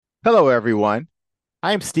Hello, everyone.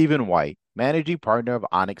 I am Stephen White, Managing Partner of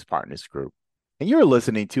Onyx Partners Group, and you're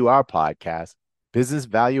listening to our podcast, Business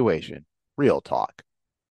Valuation Real Talk.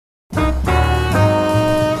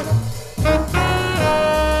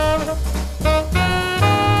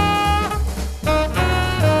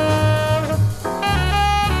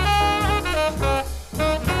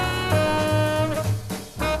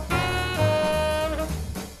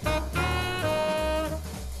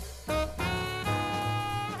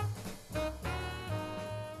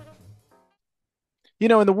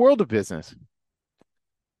 In the world of business,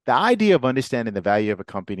 the idea of understanding the value of a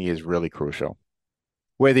company is really crucial.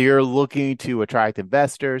 Whether you're looking to attract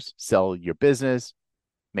investors, sell your business,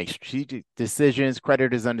 make strategic decisions,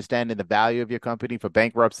 creditors understanding the value of your company for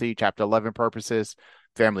bankruptcy, Chapter 11 purposes,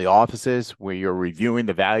 family offices, where you're reviewing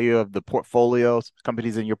the value of the portfolios,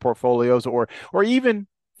 companies in your portfolios, or even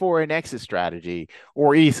for an exit strategy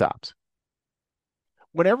or ESOPs.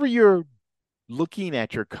 Whenever you're looking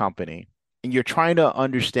at your company and you're trying to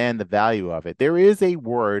understand the value of it, there is a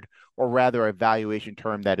word, or rather a valuation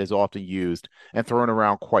term, that is often used and thrown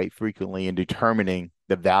around quite frequently in determining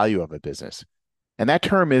the value of a business. And that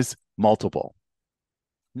term is multiple.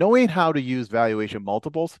 Knowing how to use valuation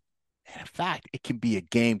multiples, in fact, it can be a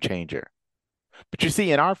game changer. But you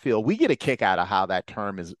see, in our field, we get a kick out of how that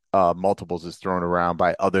term is multiples is thrown around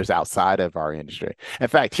by others outside of our industry. In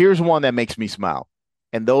fact, here's one that makes me smile.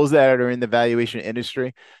 And those that are in the valuation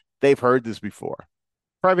industry, they've heard this before.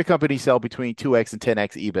 Private companies sell between 2x and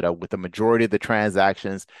 10x EBITDA, with the majority of the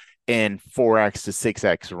transactions in 4x to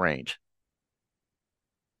 6x range.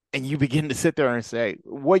 And you begin to sit there and say,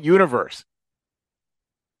 what universe?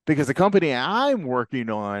 Because the company I'm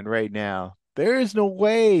working on right now, there is no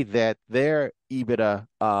way that their EBITDA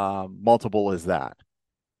multiple is that,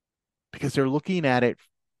 because they're looking at it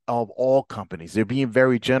of all companies. They're being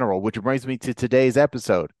very general, which brings me to today's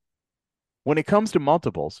episode. When it comes to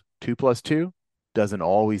multiples, 2 plus 2 doesn't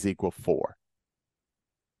always equal 4.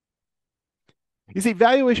 You see,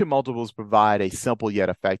 valuation multiples provide a simple yet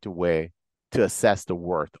effective way to assess the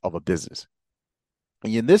worth of a business.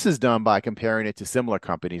 And this is done by comparing it to similar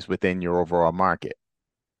companies within your overall market.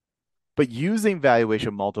 But using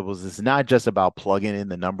valuation multiples is not just about plugging in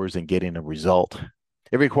the numbers and getting a result.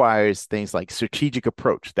 It requires things like strategic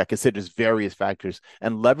approach that considers various factors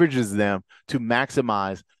and leverages them to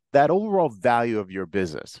maximize that overall value of your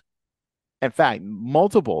business. In fact,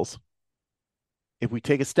 multiples, if we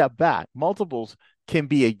take a step back, multiples can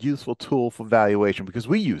be a useful tool for valuation because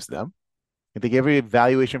we use them. I think every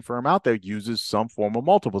valuation firm out there uses some form of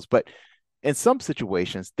multiples, but in some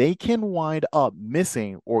situations, they can wind up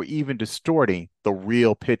missing or even distorting the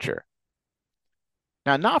real picture.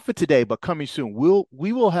 Now, not for today, but coming soon,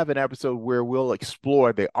 we will have an episode where we'll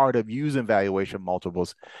explore the art of using valuation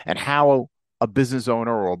multiples and how a business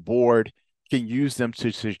owner or a board can use them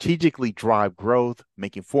to strategically drive growth,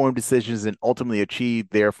 make informed decisions, and ultimately achieve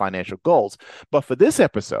their financial goals. But for this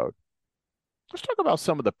episode, let's talk about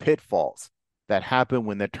some of the pitfalls that happen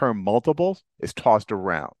when the term multiples is tossed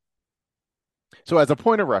around. So, as a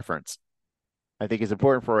point of reference, I think it's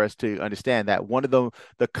important for us to understand that one of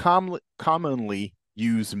the commonly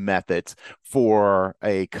used methods for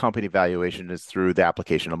a company valuation is through the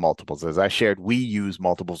application of multiples. As I shared, we use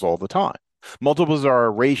multiples all the time. Multiples are a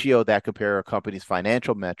ratio that compare a company's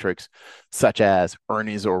financial metrics, such as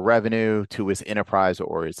earnings or revenue, to its enterprise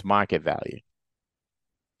or its market value.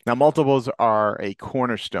 Now, multiples are a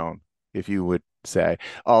cornerstone, if you would say,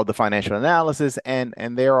 of the financial analysis, and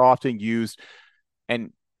they are often used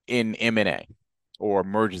in M&A, or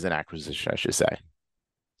mergers and acquisition, I should say.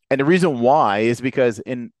 And the reason why is because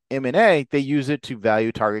in M&A, they use it to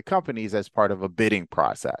value target companies as part of a bidding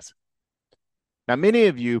process. Now, many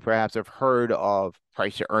of you perhaps have heard of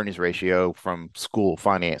price to earnings ratio from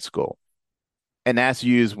finance school. And that's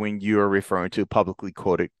used when you're referring to publicly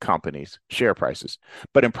quoted companies' share prices.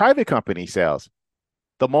 But in private company sales,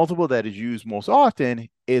 the multiple that is used most often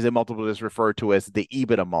is a multiple that's referred to as the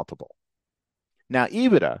EBITDA multiple. Now,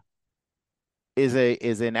 EBITDA is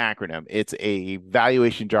an acronym. It's a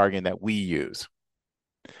valuation jargon that we use.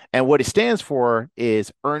 And what it stands for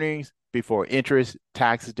is earnings before interest,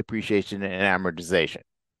 taxes, depreciation, and amortization.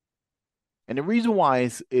 And the reason why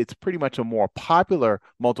it's pretty much a more popular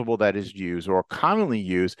multiple that is used or commonly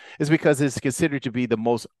used is because it's considered to be the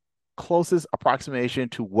most closest approximation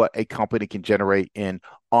to what a company can generate in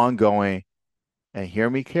ongoing, and hear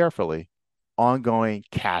me carefully, ongoing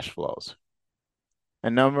cash flows. A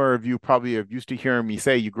number of you probably are used to hearing me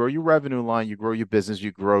say, you grow your revenue line, you grow your business,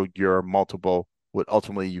 you grow your multiple, but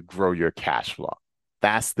ultimately you grow your cash flow.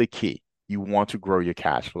 That's the key. You want to grow your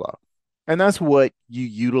cash flow. And that's what you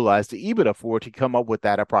utilize the EBITDA for to come up with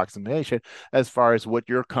that approximation as far as what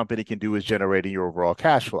your company can do is generating your overall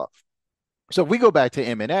cash flow. So if we go back to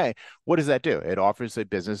M&A, what does that do? It offers a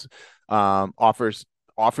business, offers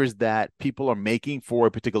that people are making for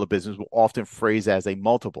a particular business will often phrase as a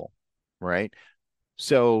multiple, right?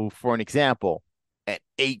 So for an example, at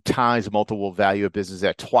 8 times multiple value of business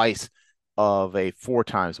at twice of a 4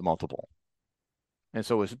 times multiple. And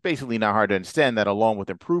so it's basically not hard to understand that along with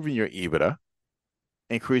improving your EBITDA,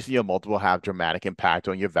 increasing your multiple have dramatic impact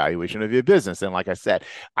on your valuation of your business. And like I said,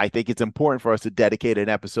 I think it's important for us to dedicate an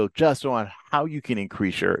episode just on how you can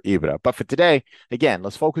increase your EBITDA. But for today, again,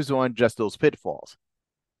 let's focus on just those pitfalls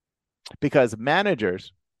because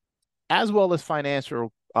managers, as well as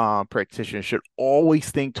financial practitioners, should always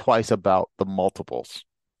think twice about the multiples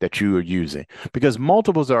that you are using because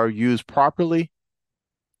multiples are used properly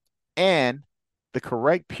and the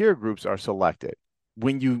correct peer groups are selected.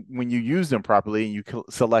 When you use them properly and you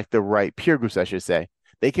select the right peer groups, I should say,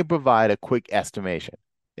 they can provide a quick estimation.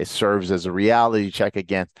 It serves as a reality check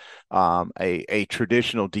against a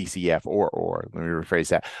traditional DCF or let me rephrase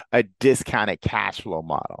that, a discounted cash flow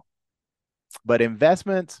model. But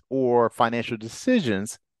investments or financial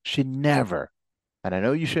decisions should never, and I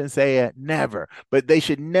know you shouldn't say it, never, but they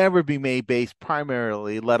should never be made based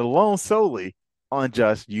primarily, let alone solely, on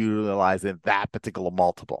just utilizing that particular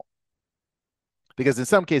multiple. Because in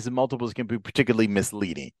some cases, multiples can be particularly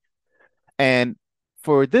misleading. And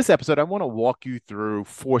for this episode, I want to walk you through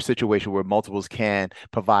 4 situations where multiples can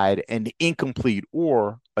provide an incomplete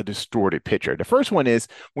or a distorted picture. The first one is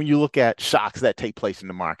when you look at shocks that take place in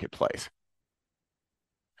the marketplace.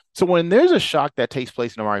 So when there's a shock that takes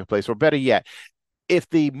place in the marketplace, or better yet, if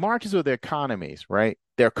the markets or the economies, right,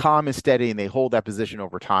 they're calm and steady and they hold that position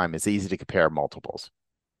over time, it's easy to compare multiples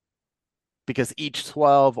because each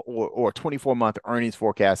 12 or 24-month earnings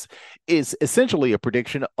forecast is essentially a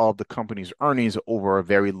prediction of the company's earnings over a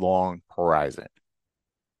very long horizon.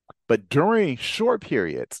 But during short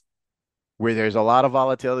periods where there's a lot of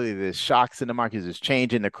volatility, there's shocks in the market, there's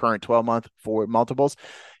change in the current 12-month forward multiples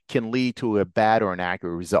can lead to a bad or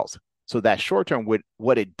inaccurate results. So that short term,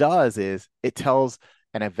 what it does is it tells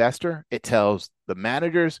an investor, it tells the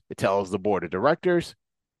managers, it tells the board of directors,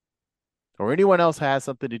 or anyone else has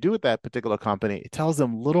something to do with that particular company, it tells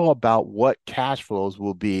them little about what cash flows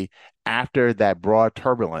will be after that broad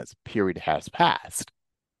turbulence period has passed.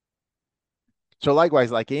 So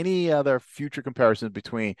likewise, like any other future comparisons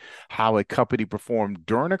between how a company performed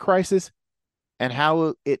during a crisis and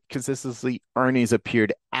how it consistently earnings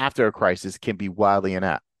appeared after a crisis can be wildly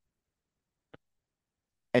inapt.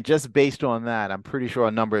 And just based on that, I'm pretty sure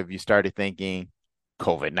a number of you started thinking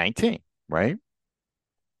COVID-19, right?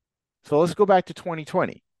 So let's go back to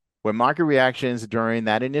 2020, where market reactions during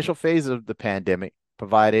that initial phase of the pandemic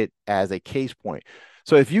provided as a case point.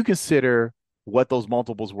 So if you consider what those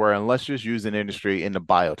multiples were, and let's just use an industry in the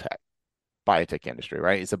biotech industry,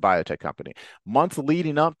 right? It's a biotech company. Months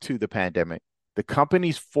leading up to the pandemic, the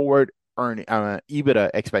company's forward EBITDA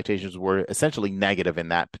expectations were essentially negative in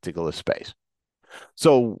that particular space.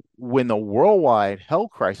 So when the worldwide health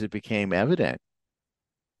crisis became evident,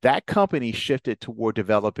 that company shifted toward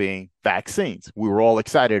developing vaccines. We were all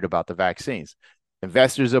excited about the vaccines.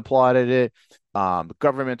 Investors applauded it.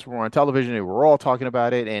 Governments were on television. They were all talking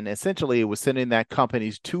about it. And essentially, it was sending that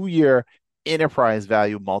company's 2-year enterprise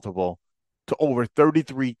value multiple to over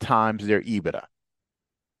 33 times their EBITDA.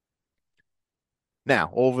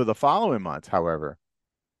 Now, over the following months, however,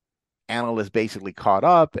 analysts basically caught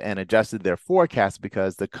up and adjusted their forecast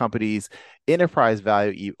because the company's enterprise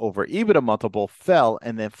value over EBITDA multiple fell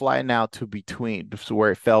and then flattened out to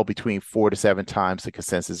where it fell between 4 to 7 times the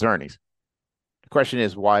consensus earnings. The question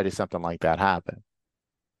is, why did something like that happen?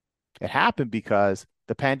 It happened because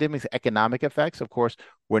the pandemic's economic effects, of course,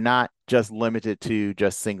 were not just limited to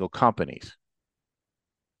just single companies.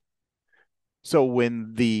 So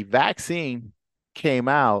when the vaccine came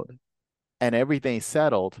out and everything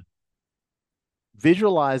settled,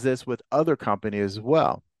 visualize this with other companies as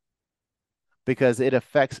well because it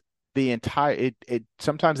affects the entire it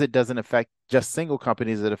sometimes it doesn't affect just single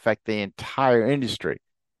companies, it affects the entire industry.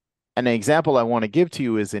 And the example I want to give to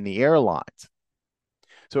you is in the airlines.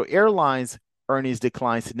 So airlines earnings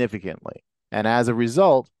declined significantly, and as a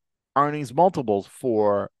result earnings multiples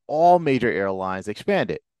for all major airlines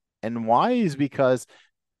expanded. And why is because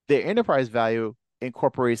their enterprise value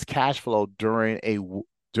incorporates cash flow during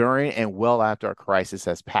and well after a crisis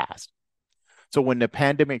has passed. So when the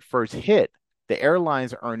pandemic first hit, the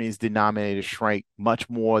airline's earnings denominator shrank much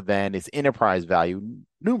more than its enterprise value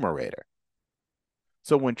numerator.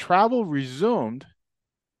 So when travel resumed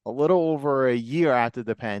a little over a year after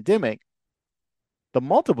the pandemic, the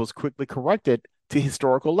multiples quickly corrected to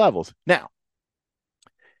historical levels. Now,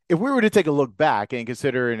 if we were to take a look back and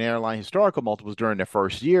consider an airline historical multiples during the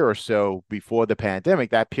first year or so before the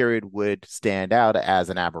pandemic, that period would stand out as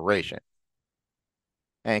an aberration.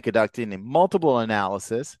 And conducting a multiple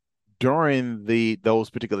analysis during those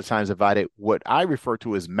particular times provided what I refer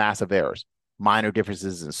to as massive errors, minor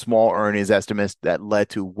differences in small earnings estimates that led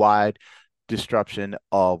to wide disruption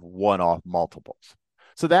of one-off multiples.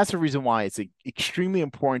 So that's the reason why it's extremely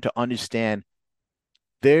important to understand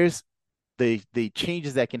there's the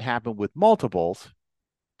changes that can happen with multiples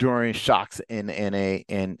during shocks in the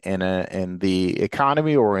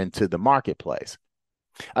economy or into the marketplace.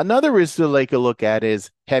 Another is to take a look at is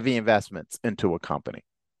heavy investments into a company.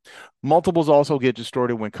 Multiples also get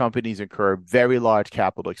distorted when companies incur very large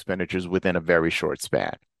capital expenditures within a very short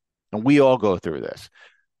span. And we all go through this.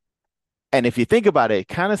 And if you think about it, it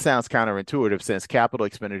kind of sounds counterintuitive since capital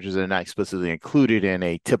expenditures are not explicitly included in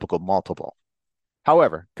a typical multiple.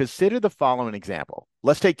 However, consider the following example.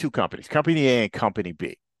 Let's take two companies, Company A and Company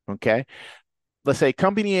B. Okay. Let's say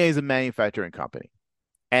Company A is a manufacturing company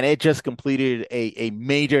and it just completed a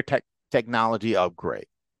major technology upgrade.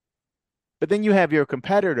 But then you have your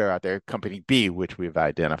competitor out there, Company B, which we've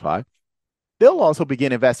identified. They'll also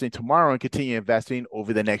begin investing tomorrow and continue investing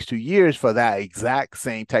over the next 2 years for that exact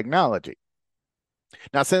same technology.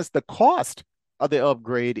 Now, since the cost of the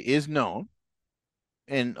upgrade is known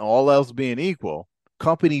and all else being equal,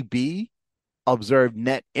 Company B observed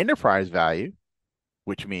net enterprise value,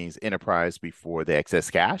 which means enterprise before the excess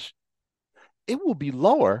cash, it will be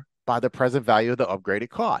lower by the present value of the upgraded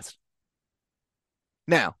cost.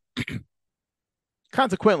 Now,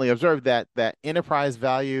 consequently, observe that enterprise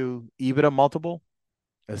value EBITDA multiple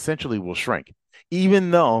essentially will shrink, even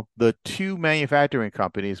though the two manufacturing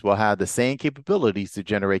companies will have the same capabilities to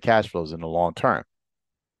generate cash flows in the long term.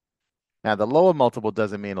 Now, the lower multiple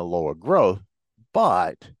doesn't mean a lower growth,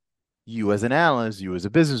 but you as an analyst, you as a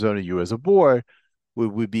business owner, you as a board,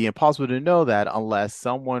 would be impossible to know that unless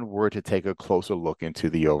someone were to take a closer look into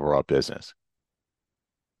the overall business.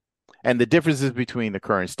 And the differences between the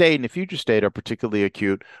current state and the future state are particularly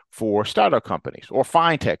acute for startup companies or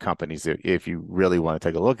fintech companies, if you really want to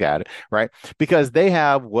take a look at it, right? Because they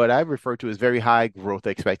have what I refer to as very high growth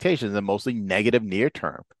expectations and mostly negative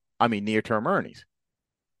near-term earnings.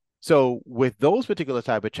 So with those particular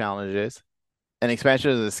type of challenges and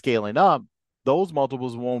expansion of the scaling up, those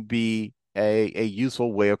multiples won't be a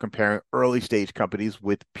useful way of comparing early stage companies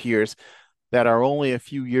with peers that are only a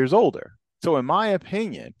few years older. So in my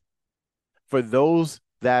opinion, for those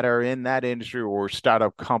that are in that industry or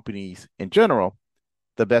startup companies in general,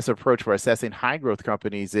 the best approach for assessing high growth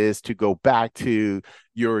companies is to go back to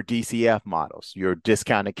your DCF models, your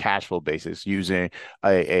discounted cash flow basis, using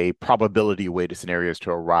a probability weighted scenarios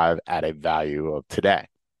to arrive at a value of today.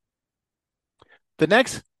 The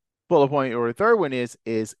next bullet point or the third one is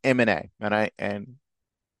M&A. And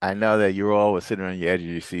I know that you're always sitting on the edge of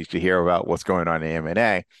your seats to hear about what's going on in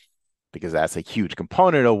M&A, because that's a huge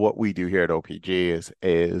component of what we do here at OPG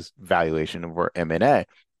is valuation of our M&A.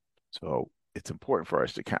 So it's important for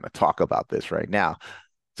us to kind of talk about this right now.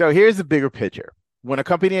 So here's the bigger picture. When a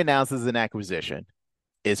company announces an acquisition,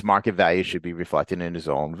 its market value should be reflected in its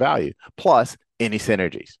own value, plus any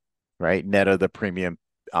synergies, right? Net of the premium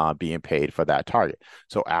being paid for that target.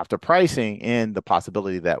 So after pricing in the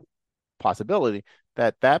possibility that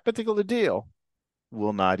particular deal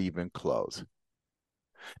will not even close.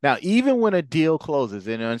 Now, even when a deal closes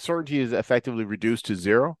and uncertainty is effectively reduced to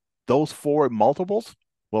zero, those forward multiples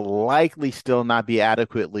will likely still not be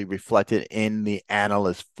adequately reflected in the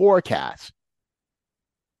analyst forecast.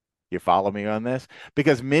 You follow me on this?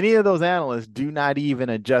 Because many of those analysts do not even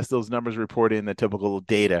adjust those numbers reported in the typical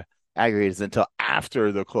data aggregators until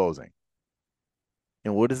after the closing.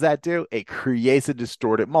 And what does that do? It creates a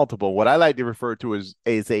distorted multiple. What I like to refer to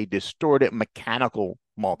as a distorted mechanical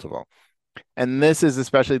multiple. And this is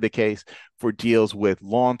especially the case for deals with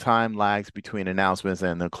long time lags between announcements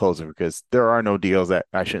and the closing, because there are no deals that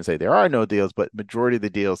I shouldn't say there are no deals, but majority of the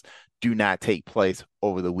deals do not take place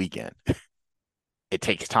over the weekend. It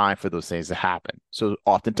takes time for those things to happen. So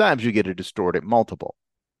oftentimes you get a distorted multiple.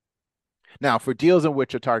 Now, for deals in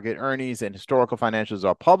which a target earnings and historical financials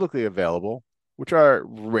are publicly available, which are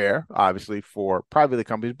rare, obviously, for privately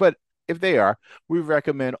companies, but if they are, we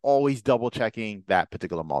recommend always double checking that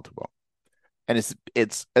particular multiple. And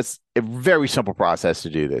it's a very simple process to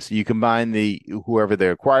do this. You combine whoever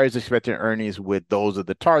the acquires expected earnings with those of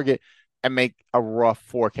the target and make a rough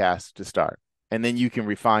forecast to start. And then you can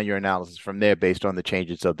refine your analysis from there based on the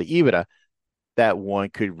changes of the EBITDA that one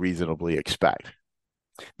could reasonably expect.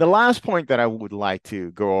 The last point that I would like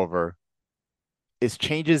to go over is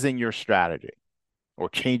changes in your strategy or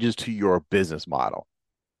changes to your business model.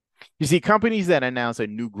 You see, companies that announce a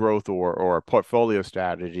new growth or a portfolio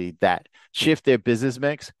strategy that shift their business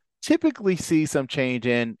mix typically see some change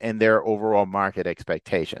in their overall market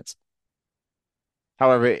expectations.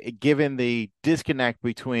 However, given the disconnect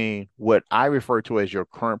between what I refer to as your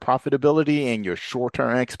current profitability and your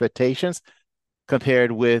short-term expectations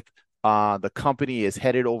compared with the company is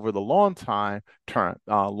headed over the longer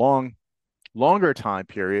time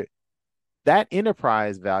period, that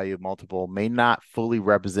enterprise value multiple may not fully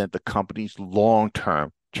represent the company's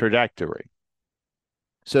long-term trajectory.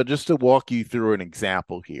 So just to walk you through an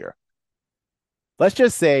example here, let's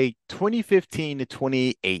just say 2015 to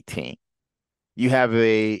 2018, you have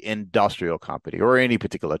a industrial company or any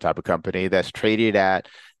particular type of company that's traded at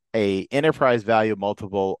a enterprise value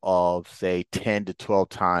multiple of say 10 to 12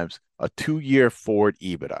 times a 2-year forward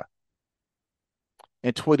EBITDA.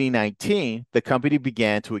 In 2019, the company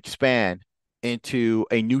began to expand into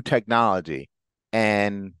a new technology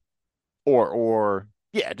and or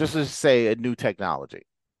yeah, just to say a new technology.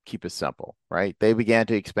 Keep it simple, right? They began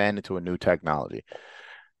to expand into a new technology.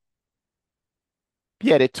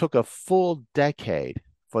 Yet it took a full decade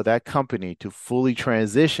for that company to fully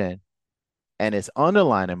transition and its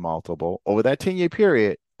underlying multiple over that 10-year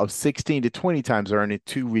period of 16 to 20 times earnings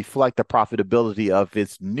to reflect the profitability of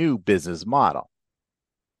its new business model.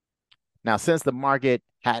 Now, since the market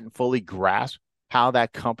hadn't fully grasped how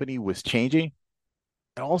that company was changing,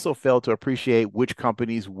 it also failed to appreciate which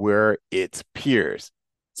companies were its peers.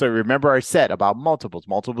 So remember I said about multiples.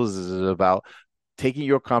 Multiples is about taking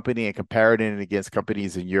your company and comparing it against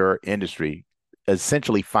companies in your industry,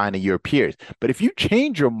 essentially finding your peers. But if you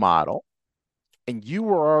change your model and you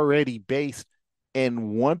were already based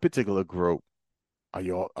in one particular group, are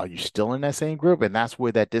you still in that same group? And that's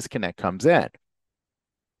where that disconnect comes in.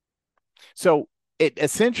 So it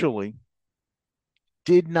essentially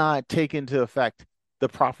did not take into effect the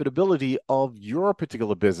profitability of your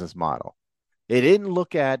particular business model. It didn't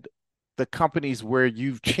look at the companies where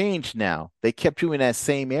you've changed now. They kept you in that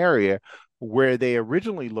same area where they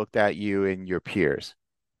originally looked at you and your peers.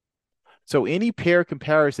 So any pair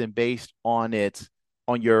comparison based on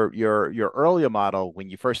your earlier model when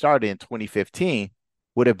you first started in 2015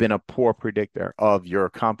 would have been a poor predictor of your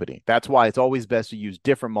company. That's why it's always best to use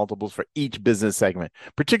different multiples for each business segment,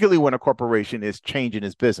 particularly when a corporation is changing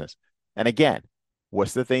its business. And again,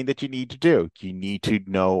 what's the thing that you need to do? You need to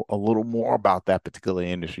know a little more about that particular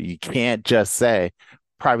industry. You can't just say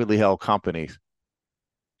privately held companies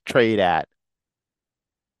trade at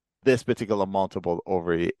this particular multiple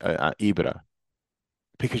over EBITDA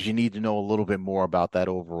because you need to know a little bit more about that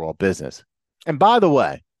overall business. And by the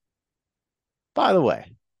way,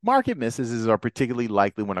 market misses are particularly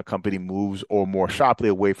likely when a company moves or more sharply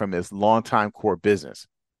away from its longtime core business.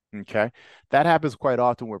 Okay. That happens quite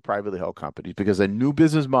often with privately held companies because a new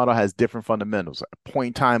business model has different fundamentals. A point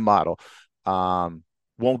in time model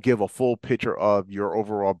won't give a full picture of your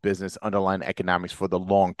overall business underlying economics for the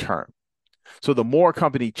long term. So the more a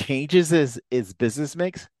company changes its business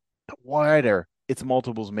mix, the wider its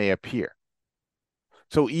multiples may appear.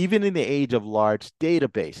 So even in the age of large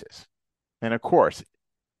databases, and of course,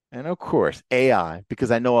 AI,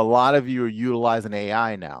 because I know a lot of you are utilizing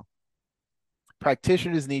AI now.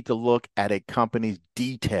 Practitioners need to look at a company's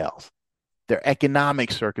details, their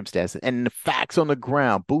economic circumstances, and the facts on the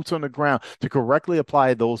ground, boots on the ground, to correctly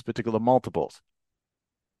apply those particular multiples.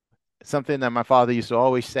 Something that my father used to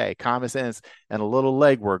always say, common sense and a little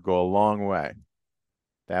legwork go a long way.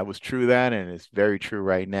 That was true then, and it's very true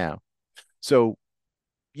right now. So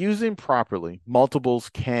using properly, multiples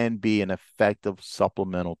can be an effective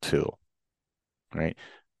supplemental tool, right?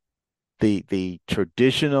 The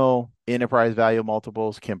traditional enterprise value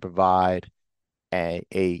multiples can provide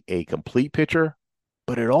a complete picture,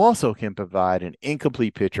 but it also can provide an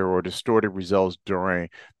incomplete picture or distorted results during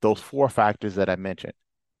those four factors that I mentioned: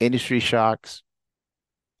 industry shocks,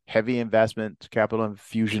 heavy investment, capital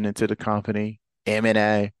infusion into the company,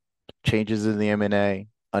 M&A, changes in the M&A,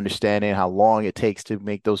 understanding how long it takes to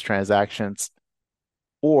make those transactions,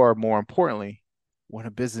 or more importantly, when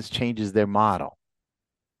a business changes their model.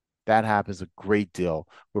 That happens a great deal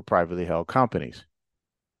with privately held companies.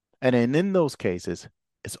 And in those cases,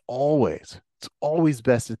 it's always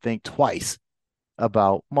best to think twice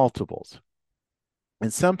about multiples.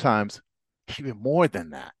 And sometimes even more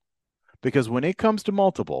than that. Because when it comes to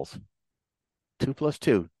multiples, 2 plus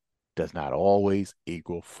 2 does not always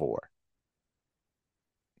equal 4.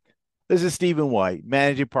 This is Stephen White,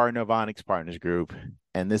 managing partner of Onyx Partners Group,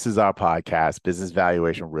 and this is our podcast, Business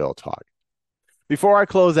Valuation Real Talk. Before I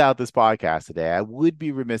close out this podcast today, I would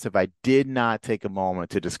be remiss if I did not take a moment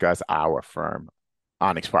to discuss our firm,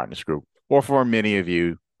 Onyx Partners Group, or for many of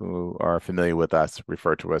you who are familiar with us,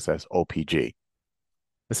 refer to us as OPG.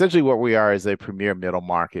 Essentially, what we are is a premier middle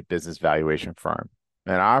market business valuation firm.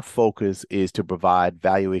 And our focus is to provide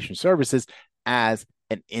valuation services as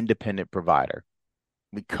an independent provider.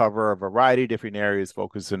 We cover a variety of different areas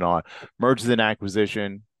focusing on mergers and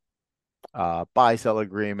acquisition, buy-sell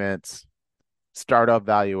agreements, startup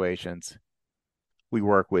valuations. We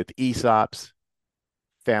work with ESOPs,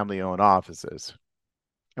 family-owned offices,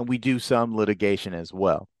 and we do some litigation as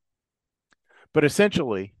well. But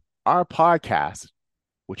essentially, our podcast,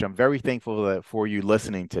 which I'm very thankful for you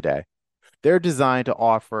listening today, they're designed to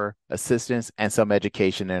offer assistance and some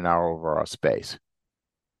education in our overall space.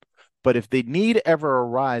 But if the need ever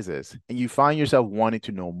arises and you find yourself wanting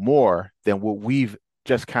to know more than what we've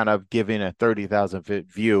just kind of given a 30,000 foot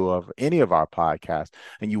view of any of our podcasts,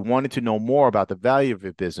 and you wanted to know more about the value of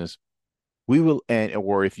your business, we will,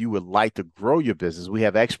 or if you would like to grow your business, we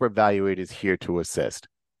have expert evaluators here to assist.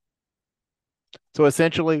 So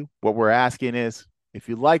essentially, what we're asking is, if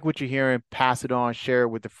you like what you're hearing, pass it on, share it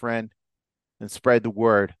with a friend, and spread the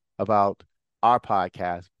word about our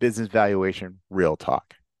podcast, Business Valuation Real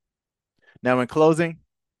Talk. Now, in closing,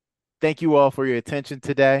 thank you all for your attention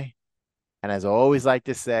today. And as I always like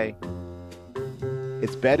to say,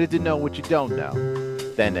 it's better to know what you don't know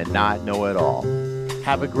than to not know at all.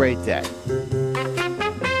 Have a great day.